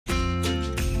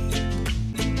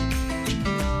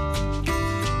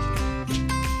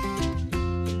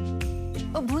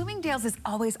Bloomingdale's is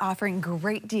always offering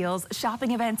great deals,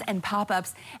 shopping events, and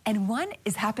pop-ups, and one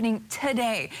is happening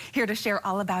today. Here to share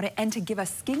all about it and to give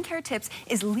us skincare tips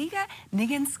is Liza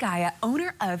Neginsky,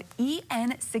 owner of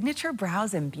EN Signature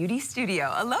Brows and Beauty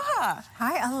Studio. Aloha!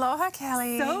 Hi, aloha,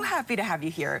 Kelly. So happy to have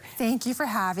you here. Thank you for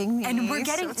having me. And we're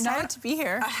getting so excited to be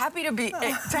here. Happy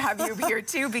to have you here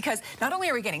too, because not only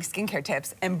are we getting skincare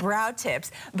tips and brow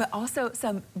tips, but also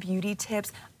some beauty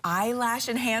tips, eyelash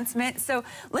enhancement. So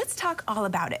let's talk all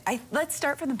about it. Let's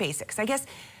start from the basics.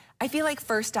 I feel like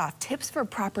first off, tips for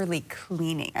properly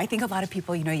cleaning. I think a lot of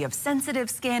people, you have sensitive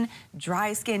skin,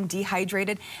 dry skin,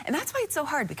 dehydrated, and that's why it's so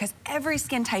hard because every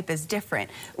skin type is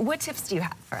different. What tips do you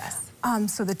have for us?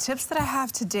 So the tips that I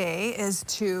have today is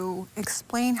to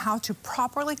explain how to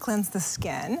properly cleanse the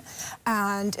skin.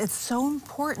 And it's so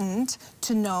important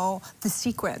to know the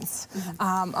sequence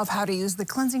of how to use the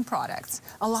cleansing products.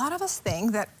 A lot of us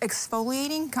think that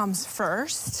exfoliating comes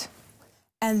first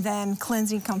and then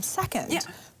cleansing comes second. Yeah.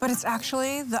 But it's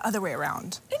actually the other way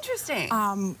around. Interesting.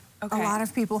 Okay. A lot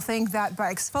of people think that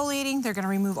by exfoliating, they're gonna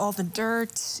remove all the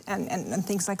dirt and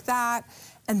things like that,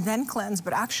 and then cleanse.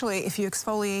 But actually, if you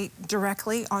exfoliate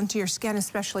directly onto your skin,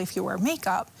 especially if you wear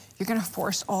makeup, you're gonna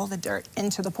force all the dirt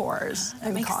into the pores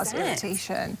and cause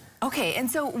irritation. Okay, and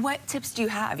so what tips do you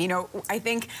have? I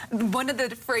think one of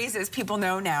the phrases people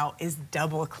know now is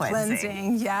double cleansing.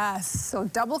 Cleansing, yes. So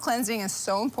double cleansing is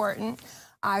so important.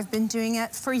 I've been doing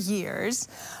it for years.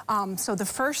 So the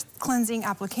first cleansing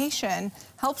application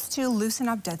helps to loosen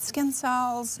up dead skin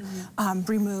cells,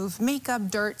 remove makeup,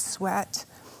 dirt, sweat.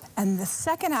 And the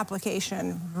second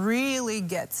application really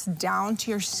gets down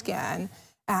to your skin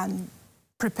and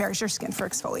prepares your skin for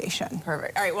exfoliation.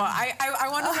 Perfect. All right, well, I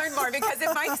want to learn more because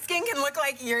if my skin can look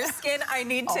like your skin, I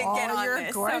need to get on you're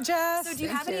this. Gorgeous. So do you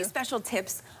have any special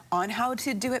tips on how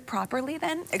to do it properly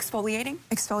then, exfoliating?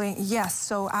 Exfoliating, yes.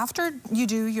 So after you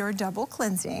do your double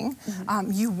cleansing,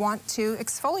 you want to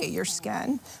exfoliate your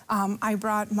skin. I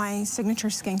brought my signature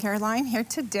skincare line here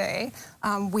today.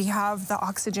 We have the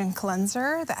Oxygen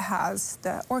Cleanser that has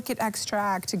the orchid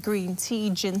extract, green tea,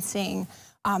 ginseng.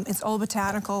 It's all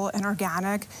botanical and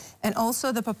organic. And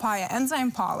also the papaya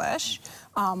enzyme polish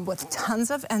with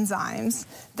tons of enzymes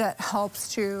that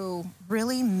helps to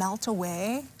really melt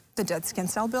away the dead skin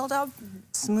cell buildup,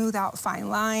 smooth out fine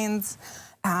lines,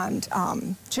 and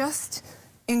just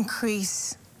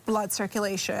increase blood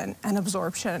circulation and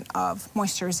absorption of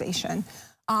moisturization.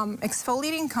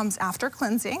 Exfoliating comes after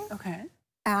cleansing. Okay.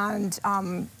 And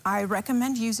I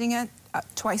recommend using it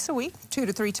twice a week, 2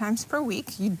 to 3 times per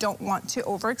week. You don't want to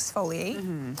over exfoliate.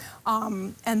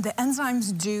 And the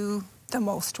enzymes do the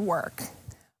most work.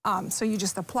 So you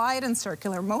just apply it in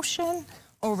circular motion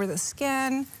over the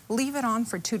skin, leave it on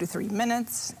for 2 to 3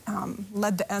 minutes,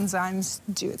 let the enzymes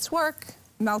do its work,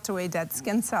 melt away dead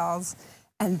skin cells,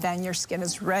 and then your skin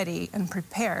is ready and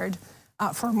prepared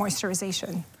for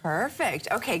moisturization. Perfect.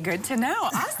 Okay, good to know.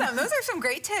 Awesome. Those are some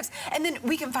great tips. And then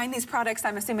we can find these products,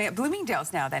 I'm assuming, at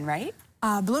Bloomingdale's now then, right?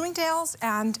 Bloomingdale's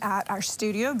and at our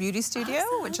studio, beauty studio,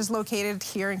 which is located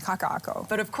here in Kaka'ako.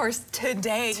 But of course,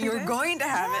 today you're going to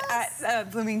have it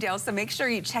at Bloomingdale's, so make sure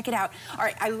you check it out. All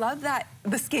right, I love that,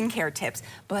 the skincare tips,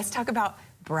 but let's talk about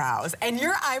brows. And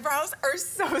your eyebrows are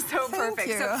so perfect.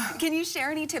 So can you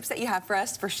share any tips that you have for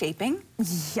us for shaping?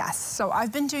 Yes, so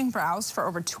I've been doing brows for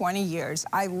over 20 years.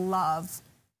 I love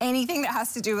anything that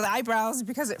has to do with eyebrows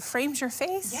because it frames your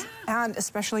face and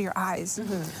especially your eyes.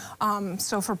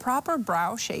 So for proper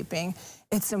brow shaping,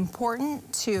 it's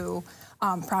important to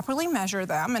properly measure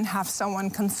them and have someone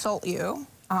consult you,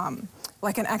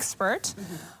 like an expert.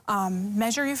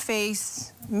 Measure your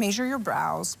face, measure your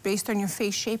brows based on your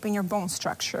face shape and your bone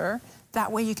structure.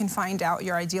 That way you can find out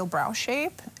your ideal brow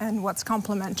shape and what's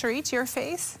complementary to your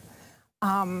face.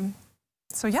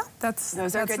 So yeah,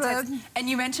 those are good tips. And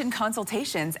you mentioned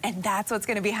consultations, and that's what's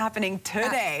going to be happening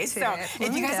today. So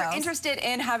if you guys are interested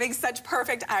in having such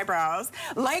perfect eyebrows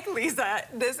like Liza,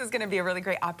 this is going to be a really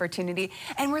great opportunity.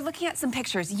 And we're looking at some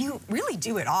pictures. You really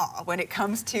do it all when it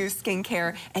comes to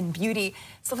skincare and beauty.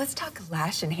 So let's talk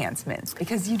lash enhancements,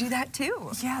 because you do that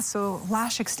too. Yeah, so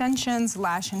lash extensions,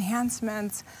 lash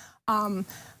enhancements.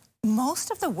 Most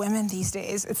of the women these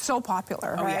days, it's so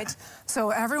popular, right? Yeah.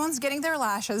 So everyone's getting their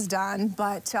lashes done,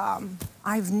 but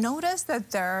I've noticed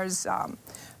that there's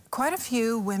quite a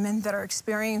few women that are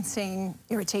experiencing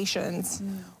irritations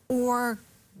or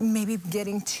maybe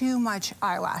getting too much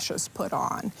eyelashes put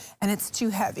on, and it's too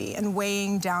heavy and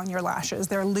weighing down your lashes.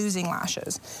 They're losing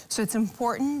lashes. So it's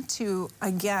important to,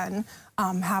 again,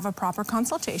 have a proper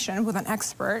consultation with an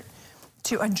expert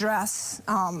to address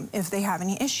if they have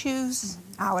any issues,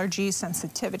 allergies,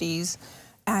 sensitivities,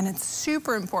 and it's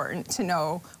super important to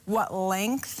know what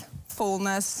length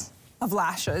fullness of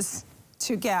lashes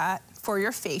to get for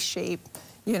your face shape,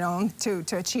 you know, to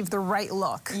achieve the right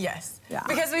look. Yes. Yeah.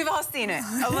 Because we've all seen it.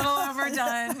 A little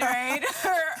overdone, right?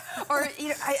 or you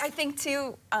know, I think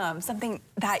too, something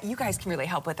that you guys can really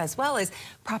help with as well is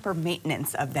proper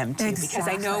maintenance of them too. Exactly. Because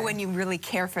I know when you really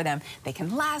care for them, they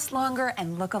can last longer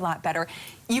and look a lot better.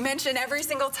 You mention every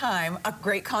single time a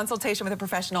great consultation with a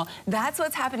professional. That's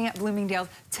what's happening at Bloomingdale's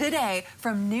today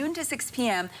from noon to 6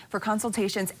 p.m. for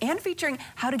consultations and featuring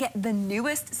how to get the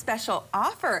newest special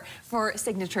offer for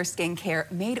signature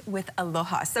skincare made with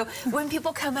Aloha. So when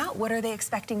people come out, what are they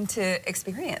expecting to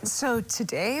experience? So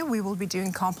today we will be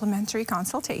doing complimentary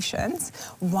consultations,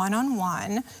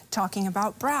 one-on-one, talking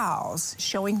about brows,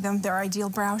 showing them their ideal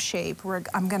brow shape.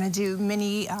 I'm going to do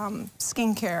mini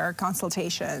skincare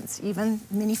consultations, even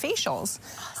mini facials.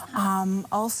 Awesome.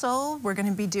 Also, we're going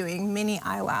to be doing mini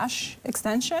eyelash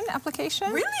extension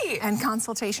application. Really? And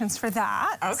consultations for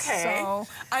that. Okay. So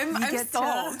I'm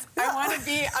sold. I want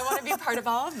to be a part of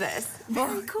all of this.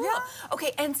 Very cool. Yeah.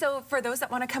 Okay, and so for those that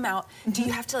want to come out, do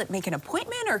you have to like make an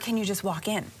appointment or can you just walk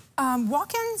in?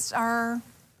 Walk-ins are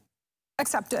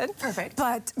accepted. Perfect.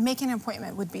 But making an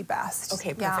appointment would be best.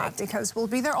 Okay, perfect. Yeah, because we'll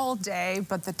be there all day,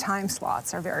 but the time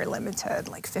slots are very limited,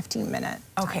 like 15-minute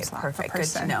Okay, perfect. Good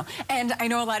to know. And I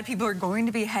know a lot of people are going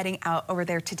to be heading out over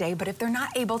there today, but if they're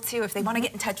not able to, if they want to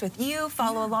get in touch with you,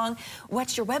 follow along,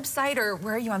 what's your website or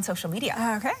where are you on social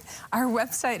media? Okay. Our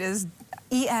website is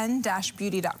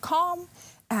en-beauty.com.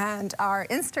 And our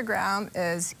Instagram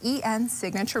is En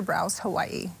Signature Brows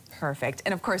Hawaii. Perfect.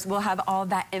 And of course, we'll have all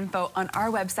that info on our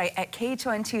website at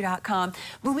kh12.com.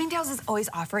 Bloomingdale's is always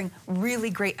offering really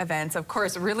great events. Of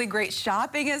course, really great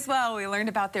shopping as well. We learned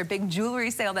about their big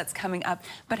jewelry sale that's coming up,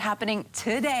 but happening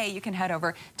today. You can head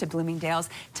over to Bloomingdale's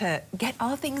to get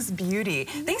all things beauty.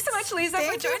 Thanks so much, Liza,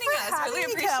 for joining us. Really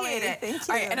appreciate it. Thank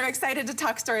you. All right, and I'm excited to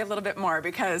talk story a little bit more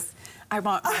because I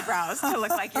want my brows to look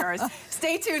like yours.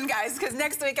 Stay tuned, guys, because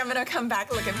next week I'm going to come back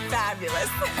looking fabulous.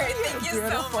 All right, thank you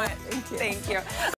so much. Thank you. Thank you.